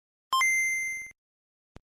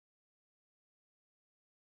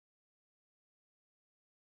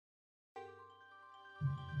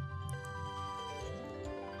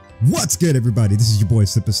What's good, everybody? This is your boy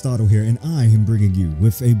Simpistotle here, and I am bringing you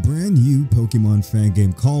with a brand new Pokemon fan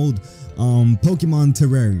game called Pokemon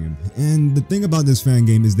Terrarium. And the thing about this fan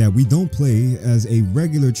game is that we don't play as a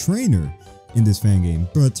regular trainer in this fan game,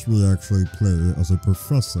 but we actually play as a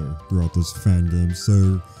professor throughout this fan game.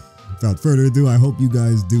 So without further ado, I hope you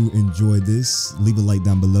guys do enjoy this. Leave a like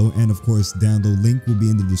down below, and of course, download link will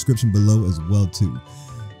be in the description below as well too.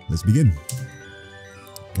 Let's begin.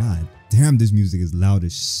 God damn, this music is loud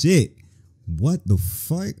as shit. What the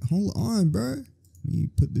fuck? Hold on, bro. Let me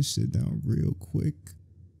put this shit down real quick.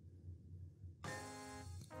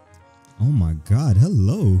 Oh my god,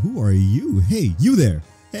 hello. Who are you? Hey, you there.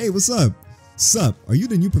 Hey, what's up? Sup? Are you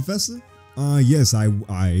the new professor? Yes, I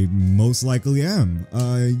most likely am.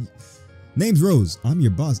 Name's Rose. I'm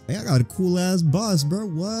your boss. Hey, I got a cool ass boss, bro.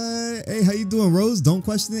 What? Hey, how you doing, Rose? Don't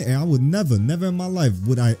question it. Hey, I would never in my life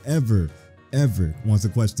would I ever wants to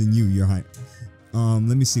question you, your height.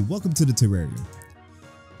 Let me see. Welcome to the terrarium.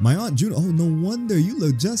 My Aunt Juniper. Oh, no wonder you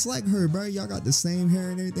look just like her, bro. Y'all got the same hair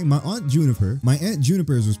and everything. My Aunt Juniper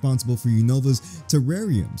is responsible for Unova's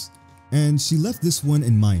terrariums, and she left this one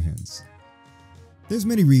in my hands. There's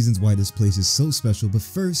many reasons why this place is so special, but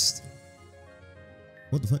first,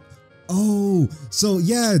 what the fuck? Oh, so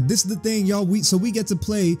yeah, this is the thing, y'all. We get to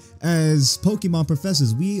play as Pokemon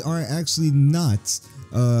professors. We are actually not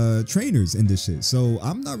trainers in this shit, so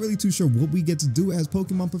I'm not really too sure what we get to do as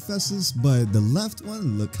Pokemon professors, but the left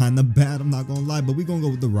one look kind of bad, I'm not gonna lie, but we're gonna go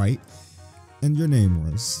with the right. And your name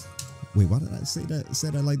was, wait, why did I say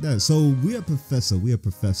that like that? So we are professor,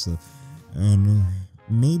 and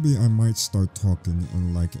maybe I might start talking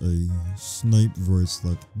in like a Snape voice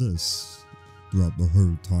like this throughout the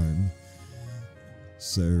whole time.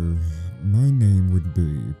 So my name would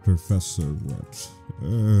be Professor what?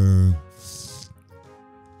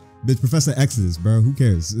 Bitch, Professor Exodus, bro. Who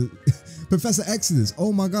cares? Professor Exodus.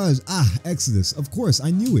 Oh my gosh. Exodus. Of course, I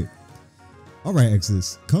knew it. Alright,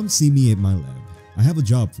 Exodus. Come see me at my lab. I have a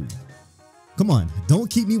job for you. Come on. Don't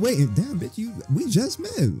keep me waiting. Damn, bitch. We just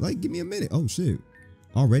met. Like, give me a minute. Oh, shit.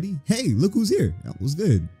 Already? Hey, look who's here. That was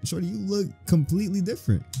good. Shorty, you look completely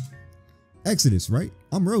different. Exodus, right?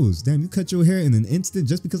 I'm Rose. Damn, you cut your hair in an instant.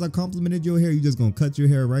 Just because I complimented your hair, you just gonna cut your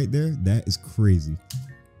hair right there? That is crazy.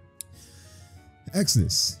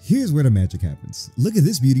 Exodus, here's where the magic happens. Look at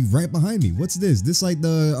this beauty right behind me. What's this? This like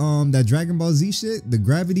the that Dragon Ball Z shit? The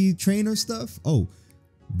gravity trainer stuff? Oh,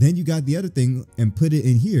 then you got the other thing and put it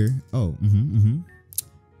in here. Oh,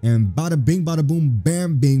 and bada bing, bada boom,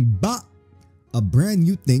 bam, bing, bop. A brand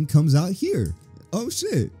new thing comes out here. Oh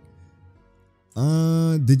shit.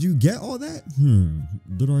 Did you get all that?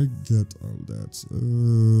 Did I get all that?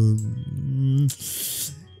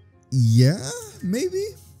 Yeah, maybe.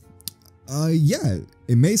 Yeah,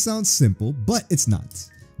 it may sound simple, but it's not.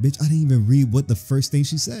 Bitch, I didn't even read what the first thing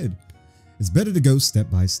she said. It's better to go step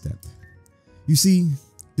by step. You see,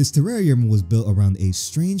 this terrarium was built around a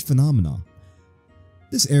strange phenomenon.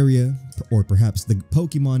 This area, or perhaps the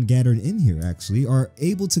Pokemon gathered in here actually, are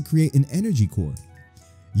able to create an energy core.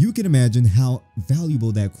 You can imagine how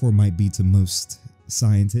valuable that core might be to most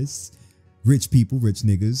scientists, rich people, rich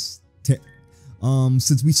niggas.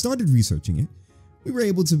 Since we started researching it, we were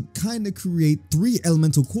able to kind of create 3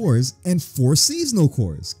 elemental cores and 4 seasonal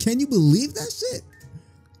cores. Can you believe that shit?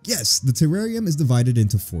 Yes, the terrarium is divided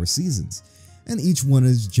into 4 seasons, and each one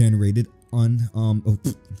is generated on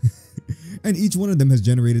and each one of them has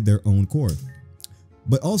generated their own core.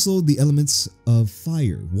 But also the elements of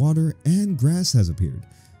fire, water, and grass has appeared.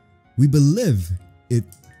 We believe it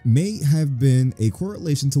may have been a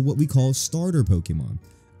correlation to what we call starter Pokemon.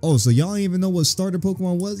 Oh, so y'all ain't even know what starter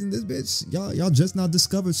Pokemon was in this bitch? Y'all just now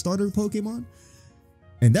discovered starter Pokemon?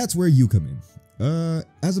 And that's where you come in.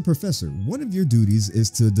 As a professor, one of your duties is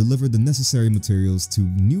to deliver the necessary materials to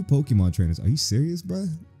new Pokemon trainers. Are you serious, bruh?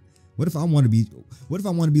 What if I want to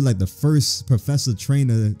be like the first professor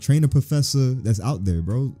trainer professor that's out there,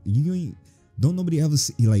 bro? Don't nobody ever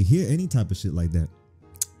hear any type of shit like that.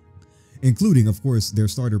 Including, of course, their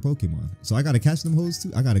starter Pokemon. So I gotta catch them hoes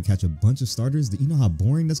too. I gotta catch a bunch of starters. You know how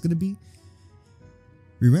boring that's gonna be?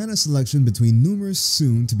 We ran a selection between numerous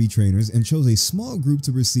soon-to-be trainers and chose a small group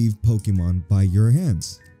to receive Pokemon by your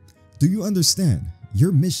hands. Do you understand?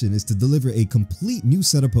 Your mission is to deliver a complete new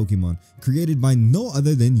set of Pokemon created by no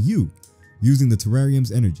other than you, using the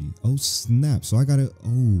terrarium's energy. Oh snap, so I gotta,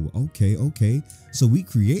 oh, okay. So we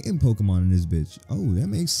creating Pokemon in this bitch. Oh, that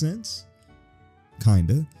makes sense.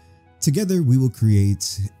 Kinda. Together, we will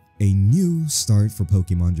create a new start for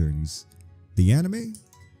Pokemon journeys. The anime?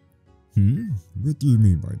 What do you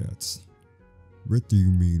mean by that?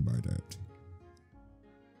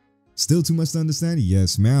 Still too much to understand?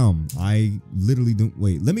 Yes, ma'am. I literally don't.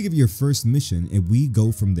 Wait, let me give you your first mission and we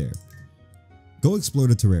go from there. Go explore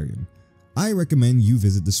the terrarium. I recommend you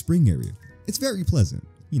visit the spring area. It's very pleasant.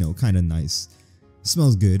 You know, kind of nice.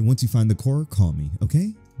 Smells good. Once you find the core, call me,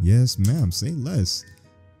 okay? Yes, ma'am. Say less.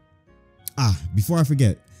 Before I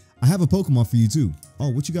forget, I have a Pokemon for you too. Oh,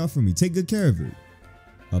 what you got for me? Take good care of it.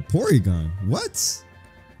 A Porygon? What?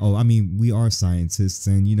 Oh, I mean, we are scientists,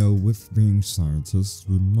 and you know, with being scientists,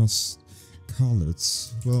 we must call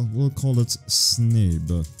it, well, we'll call it Snape,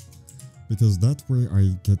 because that way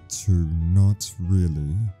I get to not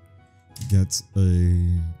really get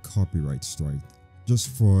a copyright strike just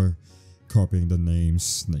for copying the name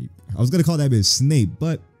Snape. I was gonna call that bitch Snape,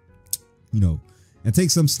 but you know, and take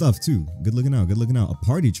some stuff too. Good looking out, good looking out. A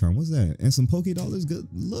party charm, what's that? And some Poké Dollars, good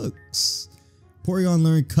looks. Porygon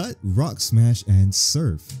learn Cut, Rock Smash, and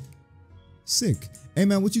Surf. Sick. Hey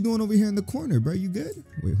man, what you doing over here in the corner, bro? You good?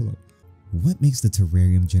 Wait, hold up. What makes the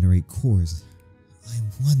terrarium generate cores? I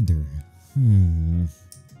wonder. I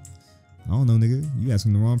don't know, nigga. You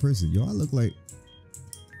asking the wrong person. Yo, I look like...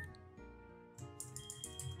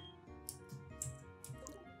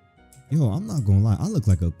 Yo, I'm not gonna lie. I look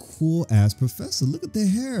like a cool ass professor. Look at the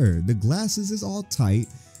hair. The glasses is all tight.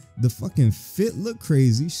 The fucking fit look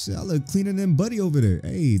crazy. Shit, I look cleaner than Buddy over there.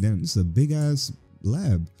 Hey, damn, this is a big ass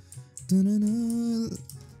lab. Da-na-na.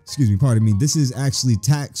 Excuse me, pardon me. This is actually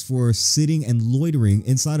tax for sitting and loitering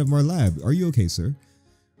inside of our lab. Are you okay, sir?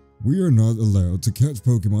 We are not allowed to catch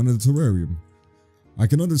Pokemon in the terrarium. I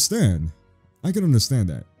can understand. I can understand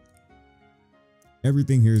that.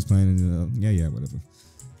 Everything here is planned. Yeah, whatever.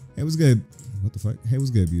 Hey, what's good? What the fuck? Hey,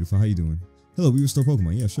 what's good, beautiful? How you doing? Hello, we restore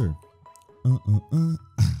Pokemon. Yeah, sure.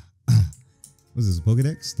 What's this, a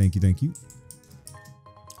Pokedex? Thank you, thank you.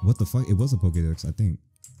 What the fuck? It was a Pokedex, I think.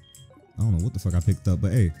 I don't know what the fuck I picked up,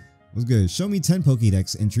 but hey, what's good? Show me 10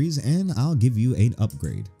 Pokedex entries and I'll give you an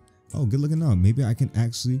upgrade. Oh, good looking out. Maybe I can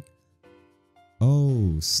actually...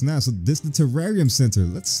 Oh, snap. So this is the Terrarium Center.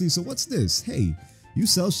 Let's see. So what's this? Hey, you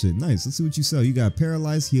sell shit. Nice. Let's see what you sell. You got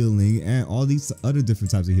paralyzed healing and all these other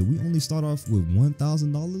different types of heal. We only start off with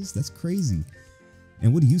 $1,000? That's crazy.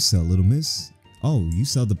 And what do you sell, little miss? Oh, you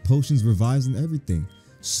sell the potions, revives, and everything.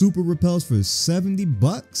 Super repels for 70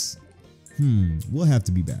 bucks? We'll have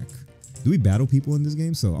to be back. Do we battle people in this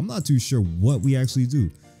game? So I'm not too sure what we actually do.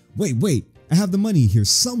 Wait. I have the money here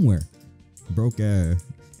somewhere. Broke ass.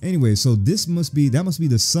 Anyway, so that must be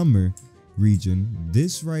the summer region.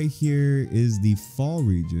 This right here is the fall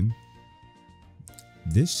region.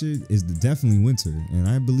 This shit is definitely winter, and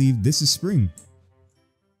I believe this is spring.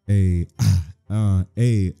 I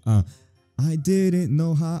didn't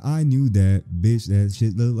know how I knew that, bitch. That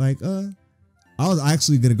shit looked like I was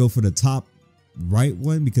actually gonna go for the top right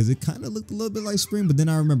one because it kind of looked a little bit like spring, but then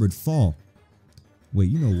I remembered fall. Wait,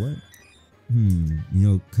 you know what? You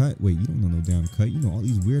know, cut. Wait, you don't know no damn cut. You know all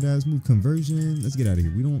these weird ass move conversion. Let's get out of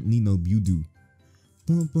here. We don't need no Bewdoo.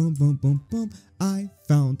 Bum bum bum bum bum. I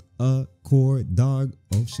found a core, dog.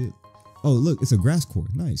 Oh shit. Oh look, it's a grass core.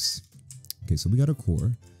 Nice. Okay, so we got a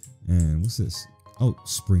core, and what's this? Oh,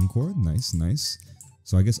 spring core. Nice, nice.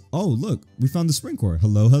 So I guess. Oh look, we found the spring core.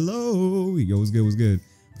 Hello, hello. Yo, what's good? What's good?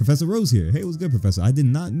 Professor Rose here. Hey, what's good, Professor? I did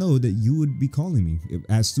not know that you would be calling me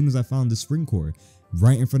as soon as I found the spring core.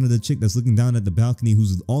 Right in front of the chick that's looking down at the balcony,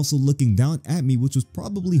 who's also looking down at me, which was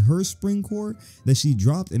probably her spring core that she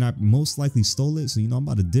dropped, and I most likely stole it. So you know I'm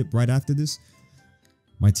about to dip right after this.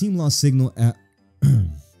 My team lost signal at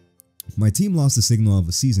my team lost the signal of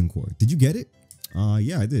a season core. Did you get it?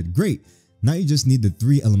 Yeah, I did. Great. Now you just need the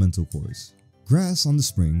 3 elemental cores: grass on the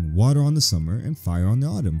spring, water on the summer, and fire on the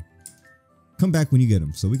autumn. Come back when you get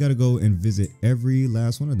them. So we gotta go and visit every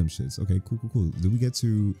last one of them shits. Okay, cool. Did we get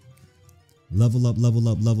to level up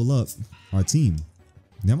our team?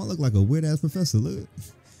 Damn, I look like a weird ass professor. Look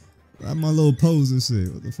at my little pose and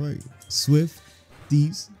shit. What the fuck? Swift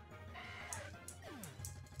thieves.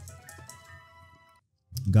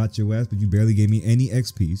 Got your ass, but you barely gave me any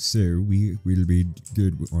XP, so we will be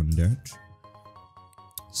good on that.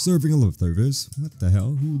 Serving a leftovers. What the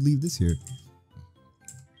hell? Who would leave this here?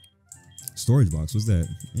 Storage box. What's that?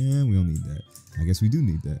 Yeah, we don't need that. I guess we do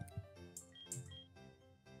need that.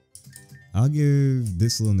 I'll give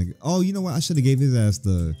this little nigga. Oh, you know what? I should have gave his ass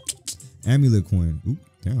the amulet coin. Oop,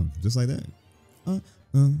 damn, just like that.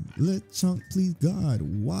 Let chunk, please God.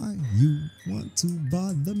 Why you want to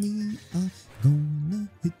bother me? I'm gonna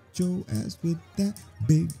hit your ass with that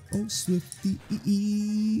big old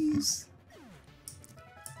Swifties.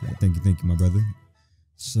 Yeah, thank you, my brother.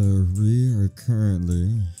 So we are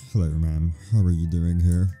currently. Hello, ma'am. How are you doing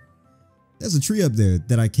here? There's a tree up there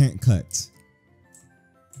that I can't cut.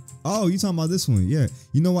 Oh, you talking about this one? Yeah.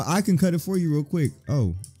 You know what? I can cut it for you real quick.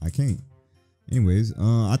 Oh, I can't. Anyways,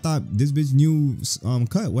 I thought this bitch knew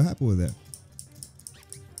cut. What happened with that?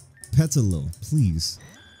 Petalo, please.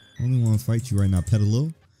 I only want to fight you right now,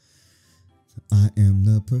 Petalo. I am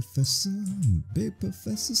the professor, big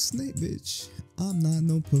Professor Snape, bitch. I'm not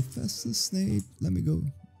no Professor Snape. Let me go.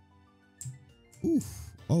 Oof.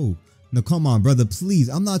 Oh, no, come on, brother, please.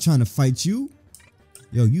 I'm not trying to fight you.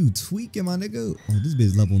 Yo, you tweaking, my nigga. Oh, this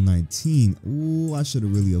bitch level 19. Ooh, I should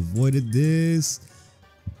have really avoided this.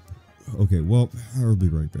 Okay, well, I'll be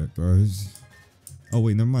right back, guys. Oh,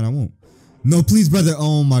 wait, never mind, I won't. No, please, brother.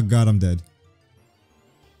 Oh, my God, I'm dead.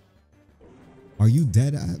 Are you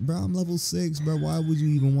dead, bro? I'm level 6, bro. Why would you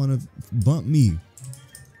even want to bump me?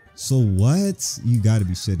 So what? You got to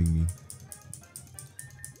be shitting me.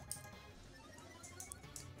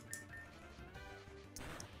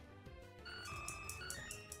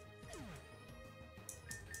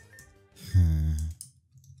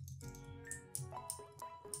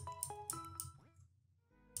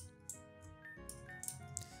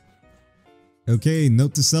 Okay,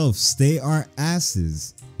 note to self, stay our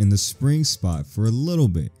asses in the spring spot for a little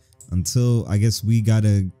bit until I guess we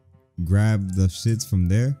gotta grab the shits from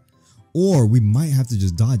there, or we might have to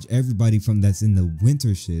just dodge everybody from that's in the winter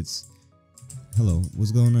shits. Hello,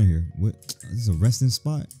 what's going on here? What? This is a resting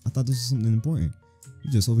spot? I thought this was something important.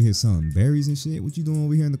 You just over here selling berries and shit? What you doing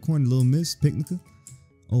over here in the corner, little miss picnica?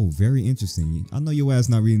 Oh, very interesting. I know your ass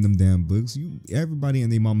not reading them damn books. Everybody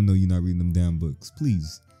and their mama know you not reading them damn books.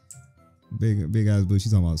 Please. Big ass book.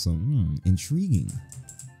 She's talking about something intriguing.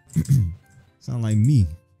 Sound like me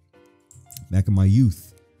back in my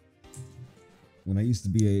youth when I used to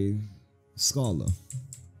be a scholar.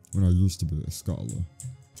 What's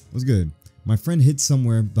good? My friend hid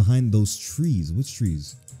somewhere behind those trees. Which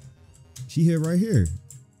trees? She hid right here.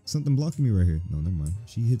 Something blocking me right here. No, never mind.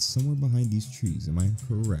 She hid somewhere behind these trees. Am I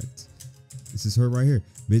correct? This is her right here.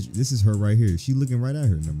 Bitch, this is her right here. She looking right at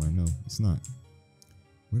her. Never mind. No, it's not.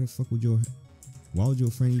 Where the fuck would why would your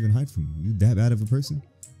friend even hide from you? You that bad of a person?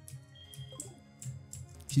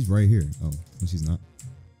 She's right here. Oh, no, she's not.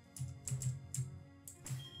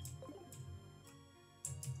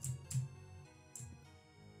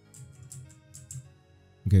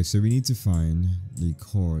 Okay, so we need to find the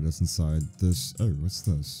car that's inside this. Oh, what's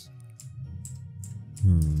this?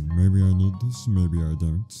 Maybe I need this, maybe I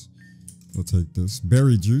don't. I'll take this.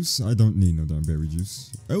 Berry juice. I don't need no damn berry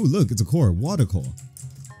juice. Oh, look, it's a core. Water core.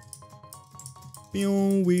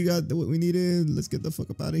 We got what we needed. Let's get the fuck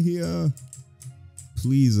up out of here.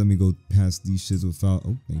 Please let me go past these shits without.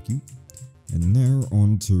 Oh, thank you. And now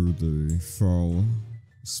onto the fall.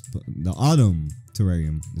 The autumn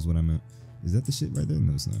terrarium is what I meant. Is that the shit right there?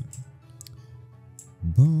 No, it's not.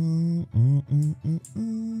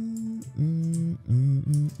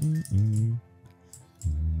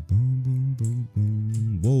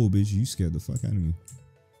 Whoa, bitch, you scared the fuck out of me.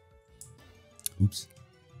 Oops.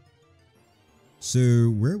 So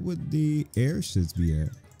where would the air shits be at?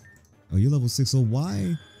 Oh, you're level 6. So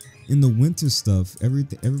why in the winter stuff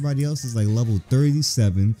everybody else is like level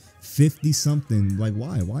 37, 50 something? Like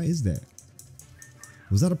why? Why is that?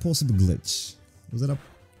 Was that a possible glitch? Was that a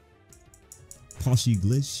poshy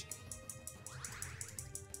glitch?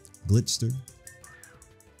 Glitchster?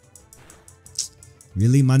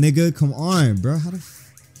 Really, my nigga? Come on, bro. How the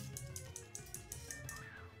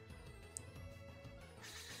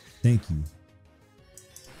Thank you.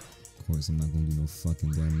 Of course, I'm not gonna do no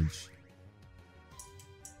fucking damage.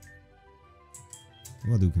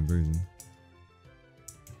 What do I do conversion?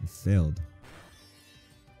 It failed.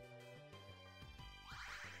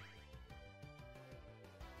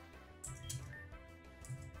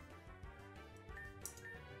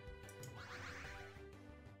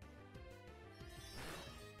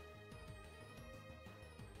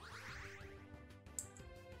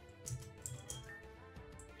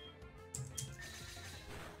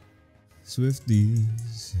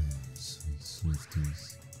 Swifties, sweet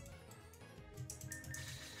Swifties.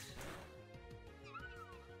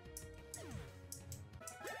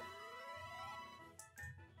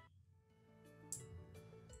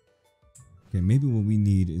 Okay, maybe what we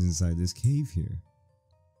need is inside this cave here.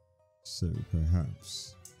 So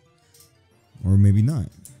perhaps, or maybe not.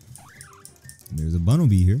 There's a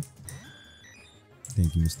Bunnelby here.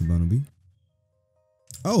 Thank you, Mr. Bunnelby.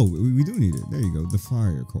 Oh, we do need it. There you go. The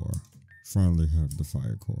fire core. Finally have the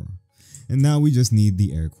fire core. And now we just need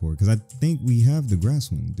the air core, because I think we have the grass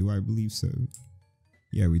one. Do I believe so?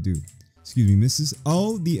 Yeah, we do. Excuse me, Mrs.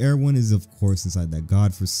 Oh, the air one is of course inside that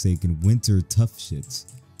godforsaken winter tough shit.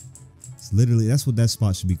 It's literally, that's what that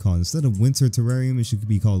spot should be called. Instead of winter terrarium, it should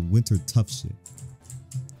be called winter tough shit.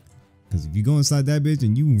 Cause if you go inside that bitch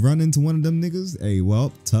and you run into one of them niggas, hey,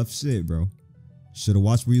 well, tough shit, bro. Should have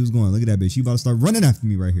watched where you was going. Look at that bitch. She about to start running after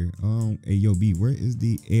me right here. Hey, yo, B, where is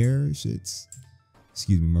the air shits?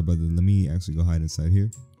 Excuse me, my brother. Let me actually go hide inside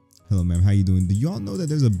here. Hello, ma'am. How you doing? Do y'all know that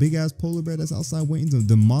there's a big ass polar bear that's outside waiting to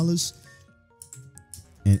demolish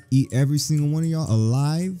and eat every single one of y'all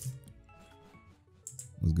alive?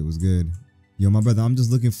 What's good? What's good? Yo, my brother, I'm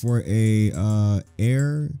just looking for a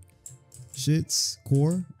air shits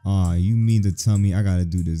core. You mean to tell me I gotta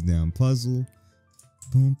do this damn puzzle?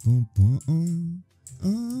 Boom, boom, boom.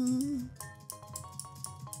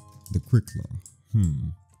 The quick law.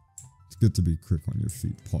 It's good to be quick on your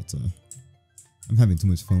feet, Potter. I'm having too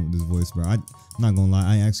much fun with this voice, bro. I'm not gonna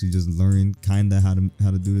lie. I actually just learned kinda how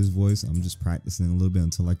to do this voice. I'm just practicing a little bit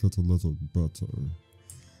until I get a little better.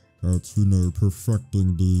 It's, you know,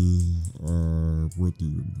 perfecting the what do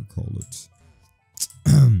you call it?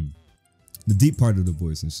 The deep part of the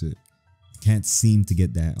voice and shit. Can't seem to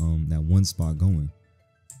get that that one spot going.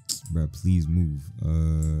 Bro, please move.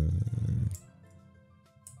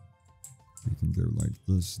 We can go like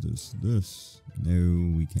this.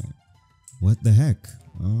 No, we can't. What the heck?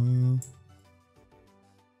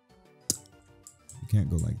 We can't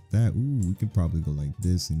go like that. Ooh, we could probably go like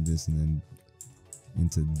this and then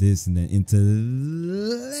into this and then into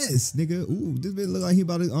this, nigga. Ooh, this bitch look like he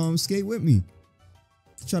about to skate with me.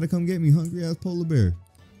 Try to come get me, hungry ass polar bear.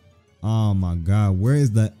 Oh my god, where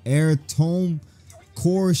is the air tone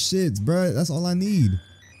core shits, bruh? That's all I need.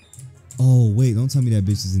 Oh wait, don't tell me that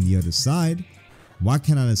bitch is in the other side. Why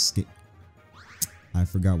can't I escape? I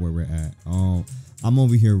forgot where we're at. I'm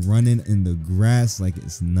over here running in the grass like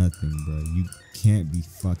it's nothing, bro. You can't be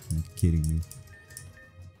fucking kidding me.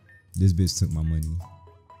 This bitch took my money.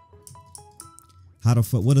 How the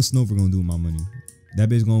fuck? What a Snover gonna do with my money? That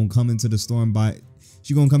bitch gonna come into the store and buy.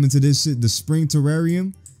 She gonna come into this shit, the spring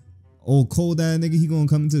terrarium. Old cold ass nigga, he gonna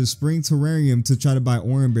come into the spring terrarium to try to buy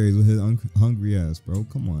orange berries with his hungry ass, bro.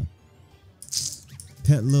 Come on.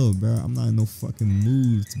 Pet Lil, bro. I'm not in no fucking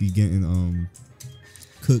mood to be getting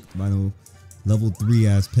cooked by no level 3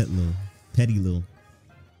 ass Pet Lil. Petty Lil.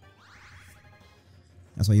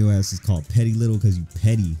 That's why your ass is called Petty Little, because you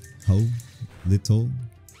petty, ho. Little.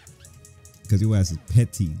 Because your ass is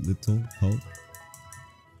petty, little, ho.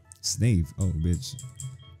 Snave. Oh, bitch.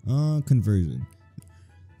 Conversion.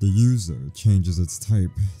 The user changes its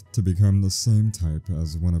type to become the same type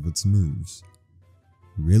as one of its moves.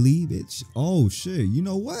 Really, bitch? Oh, shit. You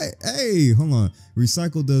know what? Hey, hold on.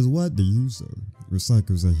 Recycle does what? The user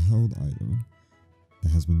recycles a held item that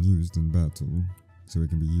has been used in battle so it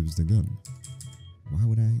can be used again. Why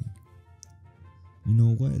would I? You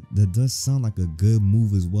know what? That does sound like a good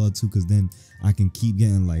move as well, too, because then I can keep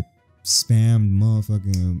getting, like, spammed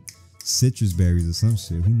motherfucking citrus berries or some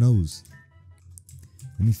shit. Who knows?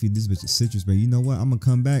 Let me feed this bitch a citrus berry. You know what? I'm gonna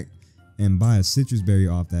come back and buy a citrus berry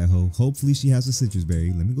off that hoe. Hopefully she has a citrus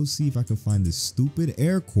berry. Let me go see if I can find this stupid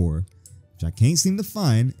air core, which I can't seem to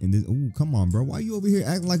find. And this, oh, come on, bro. Why you over here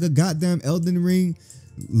acting like a goddamn Elden Ring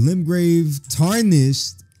Limgrave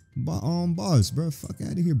tarnished boss, bro? Fuck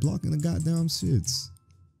out of here, blocking the goddamn shits.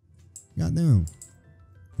 Goddamn.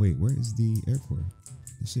 Wait, where is the air core?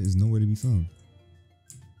 This shit is nowhere to be found.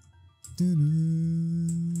 I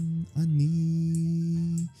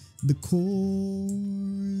need the core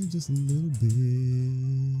just a little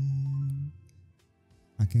bit.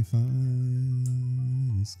 I can't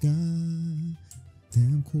find this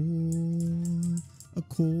goddamn core. A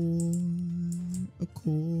core.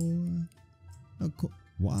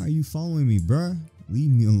 Why are you following me, bruh?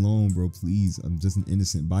 Leave me alone, bro, please. I'm just an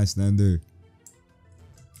innocent bystander.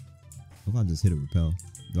 What if I just hit a repel?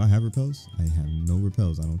 Do I have repels? I have no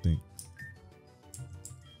repels, I don't think.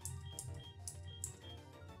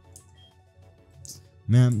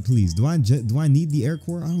 Man, please, do I need the air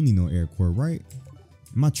core? I don't need no air core, right?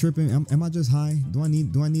 Am I tripping? Am I just high? Do I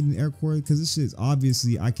need an air core? Because this shit's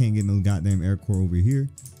obviously I can't get no goddamn air core over here.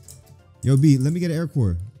 Yo, B, let me get an air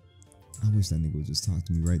core. I wish that nigga would just talk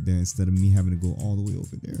to me right there instead of me having to go all the way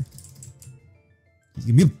over there. Just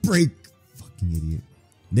give me a break, fucking idiot.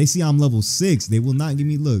 They see I'm level 6. They will not give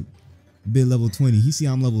me, look, bit level 20. He see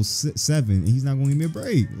I'm level 7 and he's not gonna give me a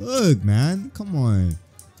break. Look, man, come on.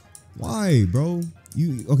 Why, bro?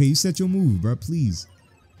 You set your move, bro. Please.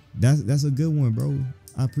 That's a good one, bro.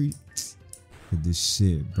 I this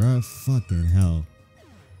shit, bro. Fucking hell.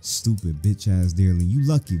 Stupid bitch ass dearling. You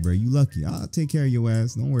lucky, bro. You lucky. I'll take care of your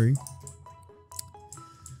ass. Don't worry.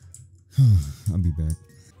 I'll be back.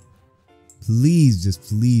 Please, just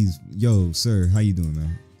please. Yo, sir, how you doing,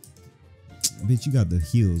 man? Bitch, you got the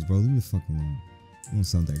heels, bro. Leave me the fuck alone. You don't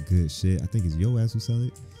sound that good shit. I think it's your ass who sell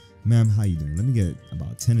it. Ma'am, how you doing? Let me get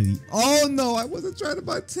about 10 of these. Oh no, I wasn't trying to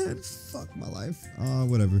buy 10. Fuck my life.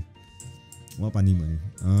 Whatever. Well, I need money.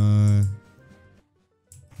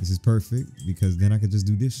 This is perfect because then I could just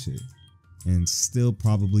do this shit and still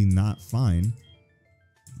probably not find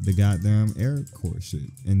the goddamn air core shit.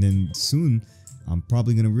 And then soon I'm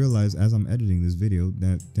probably gonna realize as I'm editing this video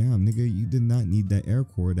that damn nigga, you did not need that air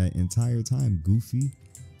core that entire time, goofy.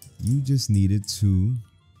 You just needed to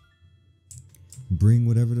bring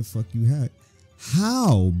whatever the fuck you had.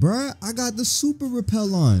 How, bruh? I got the super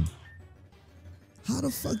repel on. How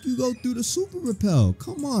the fuck you go through the super repel?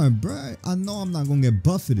 Come on, bruh. I know I'm not gonna get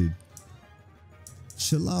buffeted.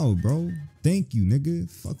 Chill out, bro. Thank you, nigga.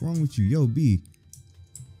 Fuck wrong with you? Yo, B.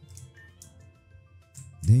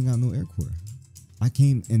 They ain't got no air core. I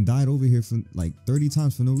came and died over here for like 30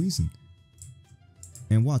 times for no reason.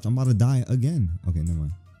 And watch, I'm about to die again. Okay,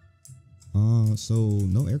 never mind. So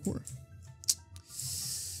no air core.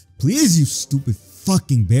 Please, you stupid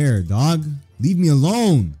fucking bear, dog. Leave me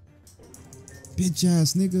alone. Bitch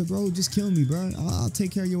ass nigga, bro. Just kill me, bro. I'll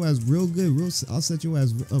take care of your ass real good. I'll set your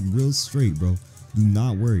ass up real straight, bro. Do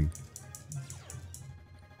not worry.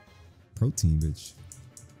 Protein, bitch.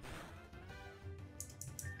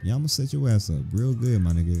 Yeah, I'm gonna set your ass up real good,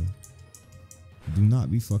 my nigga. Do not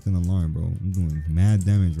be fucking alarmed, bro. I'm doing mad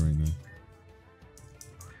damage right now.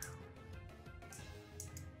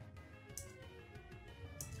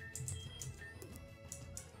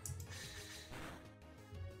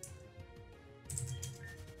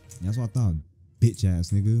 That's what I thought, bitch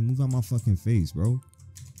ass nigga. Move out my fucking face, bro.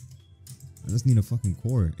 I just need a fucking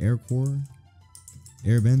core. Air core.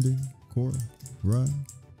 Airbender core. Ruh.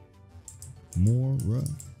 More ruh.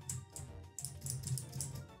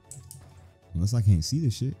 Unless I can't see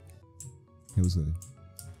this shit. Hey, what's good?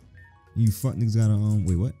 You fuck niggas gotta,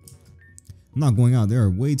 wait, what? I'm not going out. There are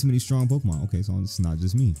way too many strong Pokemon. Okay, so it's not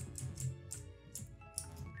just me.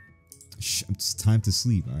 Shh, it's time to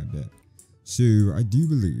sleep, I bet. So, I do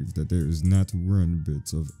believe that there is not one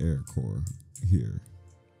bit of air core here.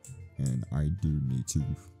 And I do need to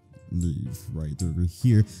leave right over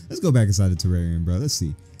here. Let's go back inside the terrarium, bro. Let's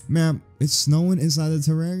see. Ma'am, it's snowing inside the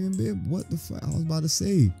terrarium, babe? What the fuck? I was about to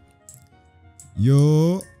say.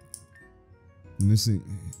 Yo. Missing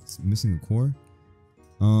a core.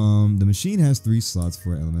 The machine has 3 slots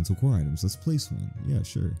for elemental core items. Let's place one. Yeah,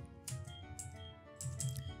 sure.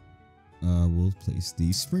 We'll place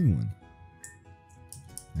the spring one.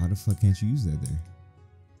 Why the fuck can't you use that there?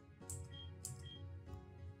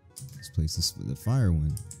 Let's place the fire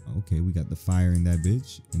one. Okay, we got the fire in that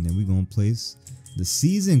bitch. And then we're gonna place the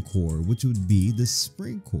season core, which would be the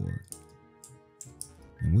spring core.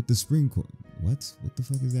 And with the spring core, what the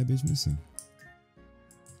fuck is that bitch missing?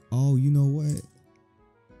 Oh, you know what?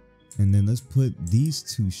 And then let's put these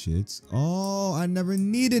 2 shits. Oh, I never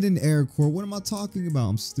needed an air core. What am I talking about?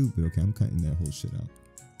 I'm stupid. Okay, I'm cutting that whole shit out.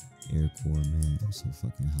 Air core, man. I'm so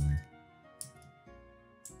fucking high.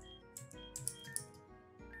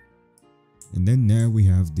 And then there we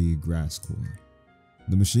have the grass core.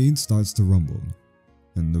 The machine starts to rumble.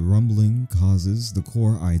 And the rumbling causes the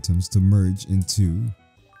core items to merge into...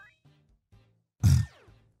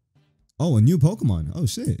 Oh, a new Pokemon. Oh,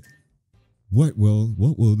 shit. What will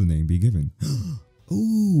the name be given?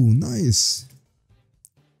 Oh, nice.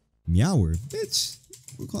 Meower. Bitch.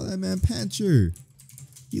 We'll call that man Pancher.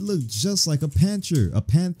 He looked just like a Pancher. A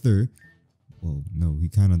Panther. Well, no, he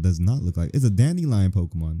kind of does not look like... It's a Dandelion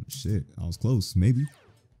Pokemon. Shit, I was close. Maybe.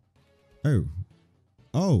 Oh.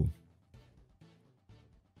 Oh.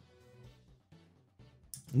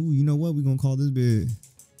 Ooh, you know what? We're going to call this bit...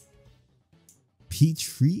 Peach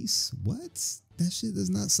Freeze? What? That shit does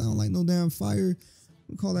not sound like no damn fire.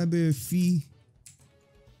 We call that bit Fee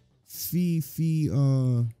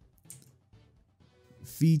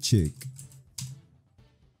Chick.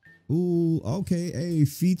 Ooh, okay. Hey,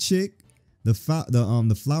 Fee Chick. The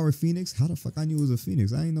flower phoenix. How the fuck I knew it was a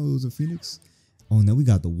phoenix? I didn't know it was a phoenix. Oh, now we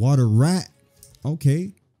got the water rat.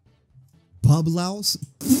 Okay. Bublouse.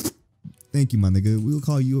 Thank you, my nigga. We'll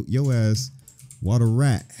call you your ass water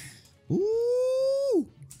rat. Ooh.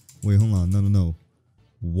 Wait, hold on. No.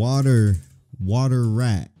 Water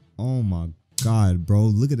rat. Oh my god, bro.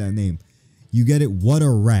 Look at that name. You get it?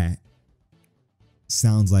 Water rat.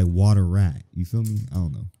 Sounds like water rat. You feel me? I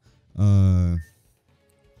don't know.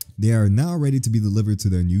 They are now ready to be delivered to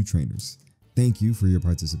their new trainers. Thank you for your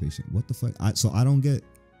participation. What the fuck? So I don't get...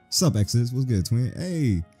 Sup, Exodus? What's good, twin?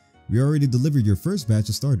 Hey, we already delivered your first batch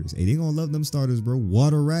of starters. Hey, they gonna love them starters, bro.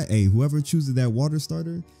 Water rat. Hey, whoever chooses that water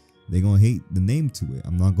starter, they gonna hate the name to it.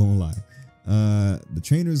 I'm not gonna lie. The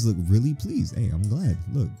trainers look really pleased. Hey, I'm glad.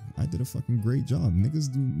 Look, I did a fucking great job.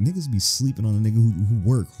 Niggas be sleeping on a nigga who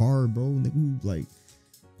work hard, bro. Nigga who like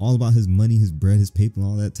all about his money, his bread, his paper, and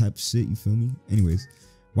all that type of shit. You feel me? Anyways,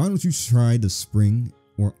 why don't you try the spring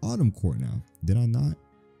or autumn core now? Did I not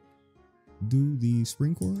do the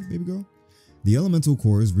spring core, baby girl? The elemental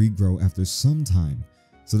cores regrow after some time,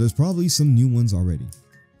 so there's probably some new ones already.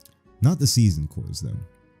 Not the season cores though.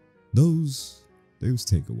 Those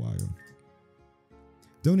take a while.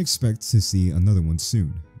 Don't expect to see another one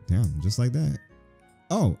soon. Damn, just like that.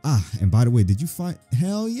 Oh, and by the way, did you find?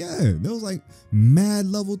 Hell yeah. There was like mad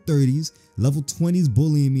level 30s, level 20s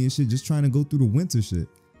bullying me and shit, just trying to go through the winter shit.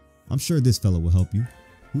 I'm sure this fella will help you.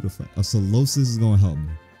 Who the fuck? A Solosis is gonna help me.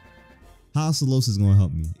 How Solosis is gonna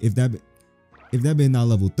help me? If that been not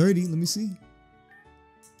level 30, let me see.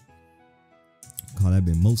 Call that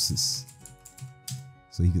been Moses.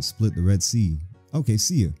 So he could split the Red Sea. Okay,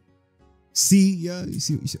 see ya. See ya. You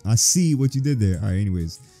see, I see what you did there. All right,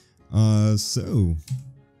 anyways. So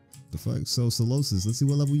the fuck? So Solosis, let's see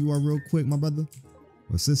what level you are real quick, my brother.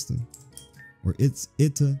 Or sister. Or it's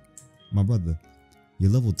my brother.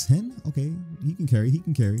 You're level 10? Okay, he can carry.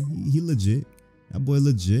 He legit. That boy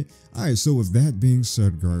legit. Alright, so with that being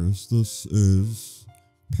said, guys, this is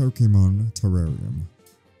Pokemon Terrarium.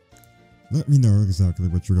 Let me know exactly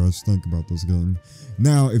what you guys think about this game.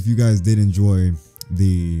 Now, if you guys did enjoy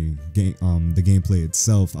the game, the gameplay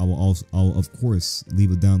itself, I'll of course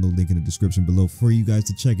leave a download link in the description below for you guys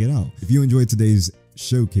to check it out. If you enjoyed today's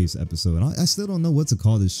showcase episode, I still don't know what to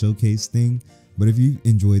call this showcase thing, but if you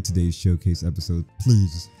enjoyed today's showcase episode,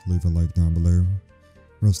 please leave a like down below.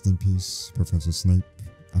 Rest in peace, Professor Snape.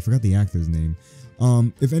 I forgot the actor's name.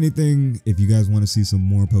 If anything, if you guys want to see some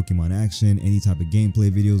more Pokemon action, any type of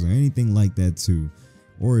gameplay videos or anything like that too,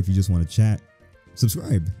 or if you just want to chat,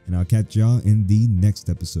 subscribe, and I'll catch y'all in the next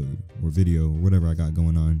episode or video or whatever I got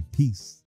going on. Peace.